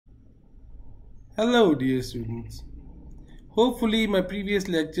Hello dear students. Hopefully my previous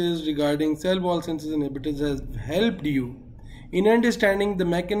lectures regarding cell wall synthesis inhibitors has helped you in understanding the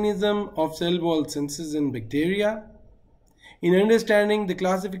mechanism of cell wall synthesis in bacteria, in understanding the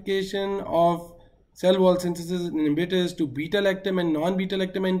classification of cell wall synthesis inhibitors to beta-lactam and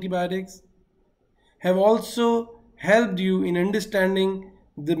non-beta-lactam antibiotics, have also helped you in understanding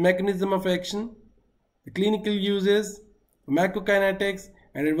the mechanism of action, the clinical uses, pharmacokinetics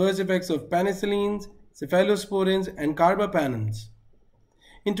and adverse effects of penicillins, cephalosporins and carbapenems.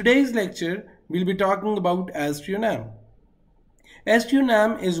 In today's lecture, we'll be talking about Aztreonam.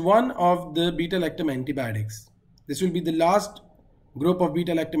 Aztreonam is one of the beta-lactam antibiotics. This will be the last group of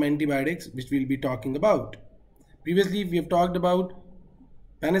beta-lactam antibiotics which we'll be talking about. Previously, we have talked about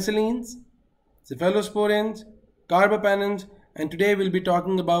penicillins, cephalosporins, carbapenems, and today we'll be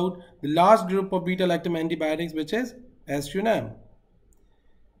talking about the last group of beta-lactam antibiotics, which is Aztreonam.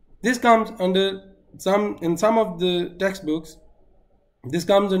 This comes under in some of the textbooks, this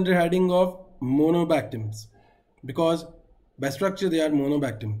comes under heading of monobactams because by structure they are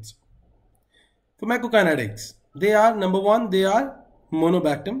monobactams. Pharmacokinetics, they are number one, they are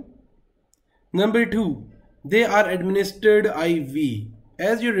monobactam. Number two, they are administered IV.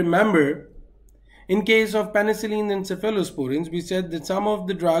 As you remember, in case of penicillin and cephalosporins, we said that some of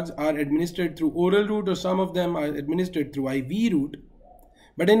the drugs are administered through oral route or some of them are administered through IV route.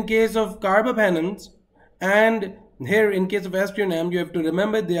 But in case of carbapenems and here in case of Aztreonam, you have to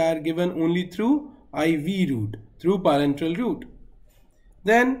remember they are given only through IV route, through parenteral route.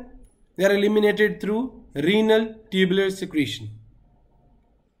 Then they are eliminated through renal tubular secretion.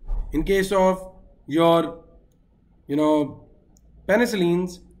 In case of your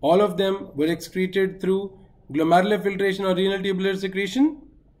penicillins, all of them were excreted through glomerular filtration or renal tubular secretion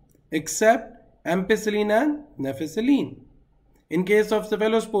except ampicillin and neficillin. In case of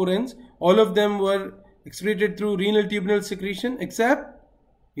cephalosporins, all of them were excreted through renal tubular secretion except,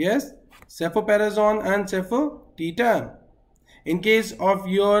 yes, cefoperazone and cefotetan. In case of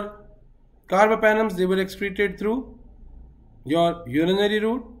your carbapenems, they were excreted through your urinary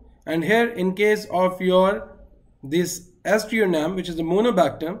route. And here in case of your this Aztreonam, which is a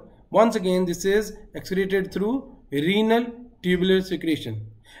monobactam, once again this is excreted through renal tubular secretion.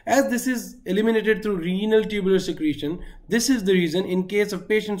 As this is eliminated through renal tubular secretion, this is the reason in case of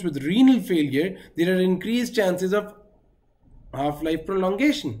patients with renal failure, there are increased chances of half-life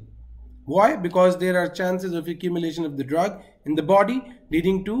prolongation. Why? Because there are chances of accumulation of the drug in the body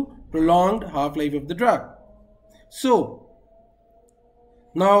leading to prolonged half-life of the drug. So,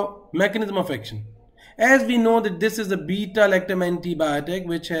 now mechanism of action. As we know that this is a beta-lactam antibiotic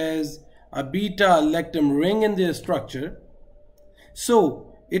which has a beta-lactam ring in their structure. So,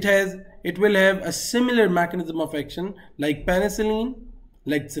 it will have a similar mechanism of action like penicillin,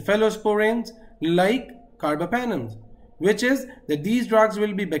 like cephalosporins, like carbapenems, which is that these drugs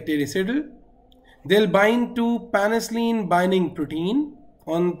will be bactericidal. They'll bind to penicillin binding protein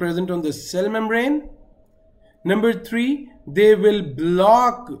present on the cell membrane. Number three, they will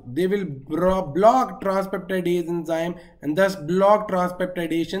block transpeptidase enzyme and thus block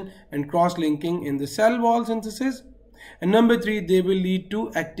transpeptidation and cross-linking in the cell wall synthesis. And number three, they will lead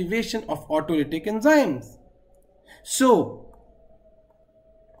to activation of autolytic enzymes. So,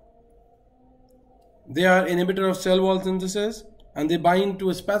 they are inhibitor of cell wall synthesis and they bind to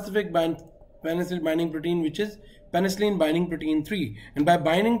a specific penicillin binding protein, which is penicillin binding protein 3. And by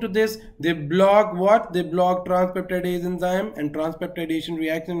binding to this, they block what? They block transpeptidase enzyme and transpeptidation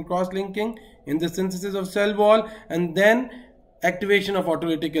reaction and cross-linking in the synthesis of cell wall and then activation of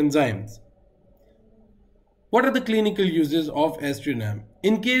autolytic enzymes. What are the clinical uses of Aztreonam?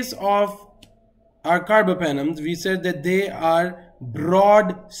 In case of our carbapenems, we said that they are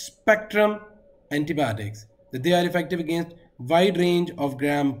broad spectrum antibiotics, that they are effective against wide range of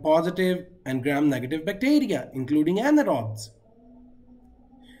gram-positive and gram-negative bacteria, including anaerobes.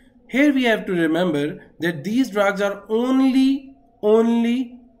 Here we have to remember that these drugs are only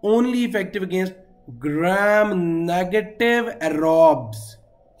effective against gram-negative aerobes.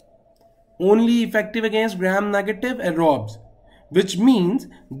 Only effective against gram-negative aerobes, which means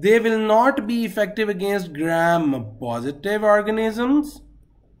they will not be effective against gram-positive organisms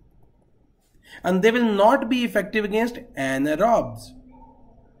and they will not be effective against anaerobes.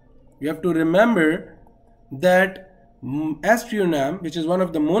 You have to remember that Aztreonam, which is one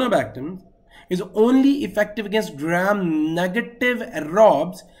of the monobactams, is only effective against gram-negative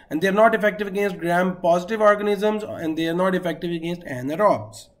aerobes and they are not effective against gram-positive organisms and they are not effective against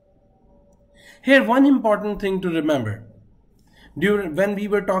anaerobes. Here, one important thing to remember. When we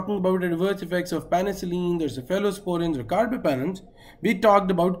were talking about adverse effects of penicillin or cephalosporins or carbapenems, we talked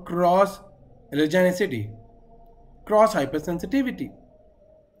about cross allergenicity, cross hypersensitivity.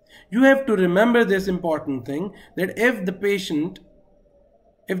 You have to remember this important thing, that if the patient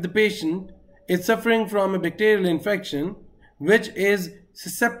is suffering from a bacterial infection which is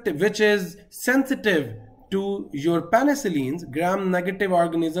sensitive to your penicillins, gram-negative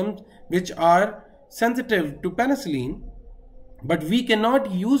organisms which are sensitive to penicillin, but we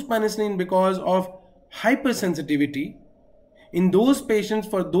cannot use penicillin because of hypersensitivity. In those patients,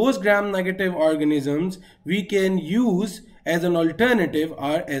 for those gram-negative organisms, we can use as an alternative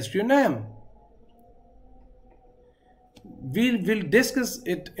our Aztreonam. We will discuss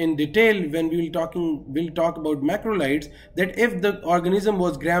it in detail when we'll talk about macrolides, that if the organism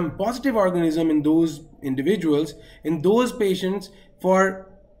was gram-positive organism in those individuals, in those patients, for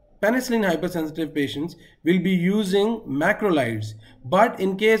penicillin hypersensitive patients, will be using macrolides. But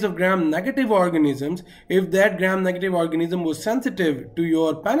in case of gram-negative organisms, if that gram-negative organism was sensitive to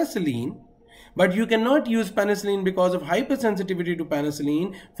your penicillin, but you cannot use penicillin because of hypersensitivity to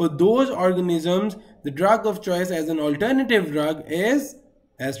penicillin, for those organisms, the drug of choice as an alternative drug is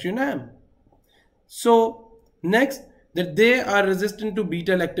Aztreonam. So next, that they are resistant to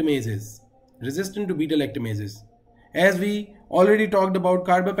beta-lactamases. As we already talked about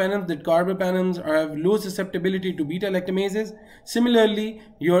carbapenems, that carbapenems have low susceptibility to beta-lactamases. Similarly,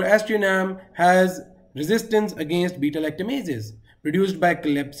 your Aztreonam has resistance against beta-lactamases, produced by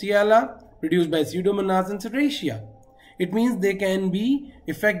Klebsiella, produced by Pseudomonas and Serratia. It means this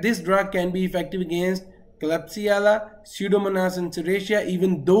drug can be effective against Klebsiella, Pseudomonas and Serratia,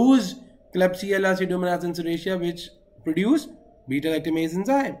 even those Klebsiella, Pseudomonas and Serratia which produce beta-lactamase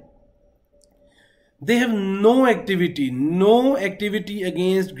enzyme. They have no activity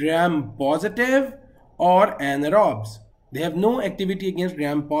against gram-positive or anaerobes.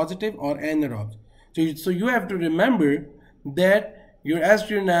 So you have to remember that your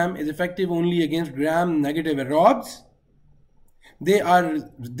Aztreonam is effective only against gram-negative aerobes.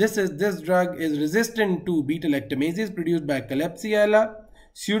 This drug is resistant to beta-lactamases produced by Klebsiella,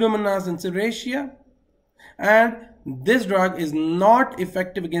 Pseudomonas and Serratia, and this drug is not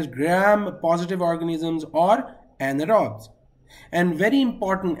effective against gram-positive organisms or anaerobes. And very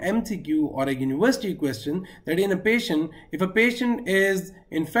important MCQ or a university question, that in a patient, if a patient is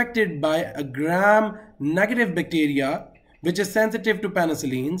infected by a gram-negative bacteria which is sensitive to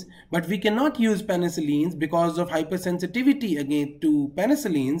penicillins, but we cannot use penicillins because of hypersensitivity to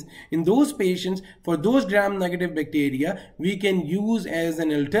penicillins, in those patients, for those gram-negative bacteria, we can use as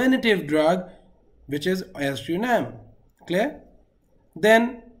an alternative drug which is Aztreonam. Clear?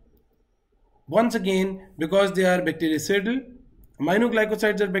 Then once again, because they are bactericidal,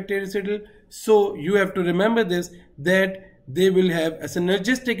 aminoglycosides are bactericidal, so you have to remember this, that they will have a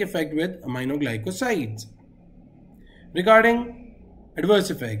synergistic effect with aminoglycosides. Regarding adverse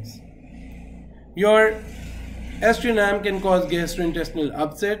effects, your Aztreonam can cause gastrointestinal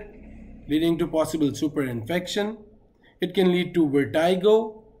upset leading to possible superinfection. It can lead to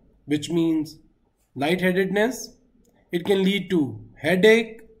vertigo, which means lightheadedness. It can lead to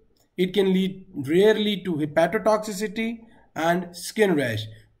headache. It can rarely to hepatotoxicity and skin rash.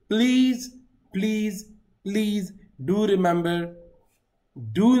 Please do remember,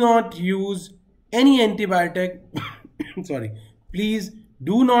 do not use any antibiotic please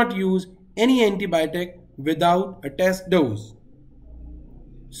do not use any antibiotic without a test dose.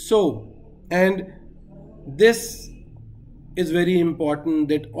 So, and this is very important,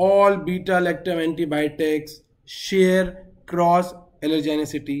 that all beta-lactam antibiotics share cross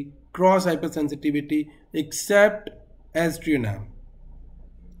allergenicity, cross hypersensitivity, except Aztreonam.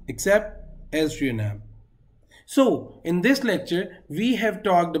 So in this lecture we have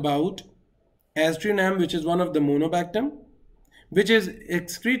talked about Aztreonam, which is one of the monobactam, which is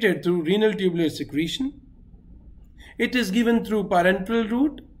excreted through renal tubular secretion. It is given through parenteral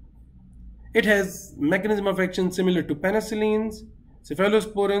route. It has mechanism of action similar to penicillins,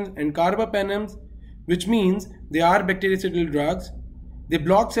 cephalosporins and carbapenems, which means they are bactericidal drugs. They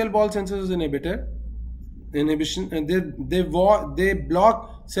block cell wall synthesis inhibition, and they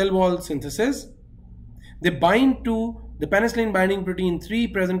block cell wall synthesis. They bind to the penicillin binding protein 3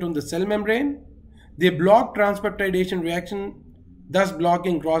 present on the cell membrane. They block transpeptidation reaction, thus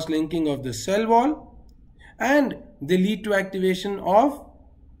blocking cross-linking of the cell wall, and they lead to activation of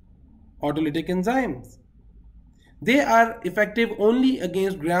autolytic enzymes. They are effective only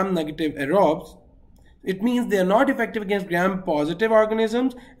against gram-negative aerobes. It means they are not effective against gram-positive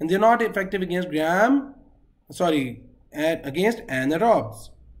organisms, and they are not effective against against anaerobes.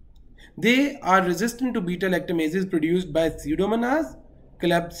 They are resistant to beta-lactamases produced by Pseudomonas,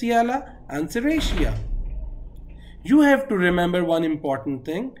 Klebsiella and Serratia. You have to remember one important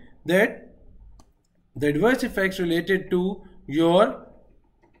thing, that The adverse effects related to your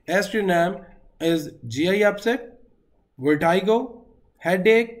Aztreonam is GI upset, vertigo,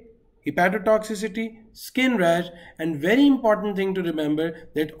 headache, hepatotoxicity, skin rash, and very important thing to remember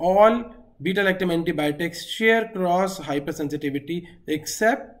that all beta-lactam antibiotics share cross hypersensitivity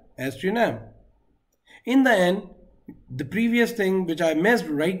except Aztreonam. In the end, the previous thing which I missed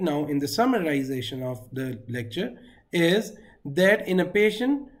right now in the summarization of the lecture is that in a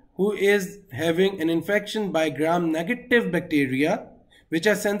patient who is having an infection by gram-negative bacteria which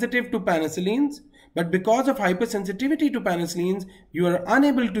are sensitive to penicillins, but because of hypersensitivity to penicillins, you are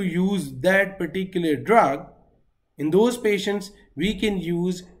unable to use that particular drug. In those patients, we can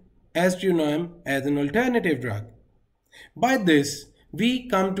use Aztreonam as an alternative drug. By this, we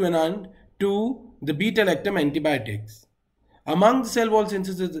come to an end to the beta-lactam antibiotics. Among the cell wall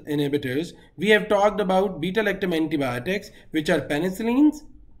synthesis inhibitors, we have talked about beta-lactam antibiotics, which are penicillins,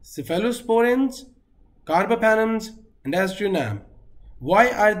 cephalosporins, carbapenems, and Aztreonam. Why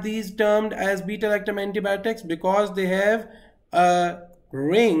are these termed as beta-lactam antibiotics? Because they have a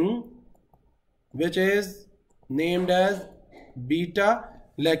ring which is named as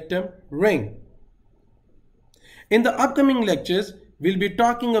beta-lactam ring. In the upcoming lectures, we'll be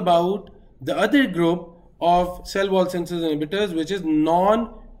talking about the other group of cell wall synthesis inhibitors, which is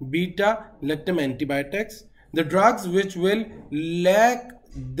non-beta-lactam antibiotics, the drugs which will lack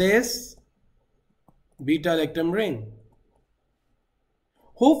this beta-lactam ring.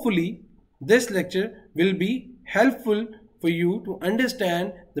 Hopefully, this lecture will be helpful for you to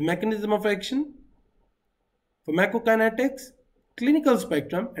understand the mechanism of action, pharmacokinetics, clinical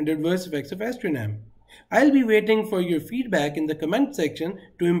spectrum, and adverse effects of Aztreonam. I'll be waiting for your feedback in the comment section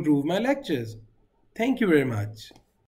to improve my lectures. Thank you very much.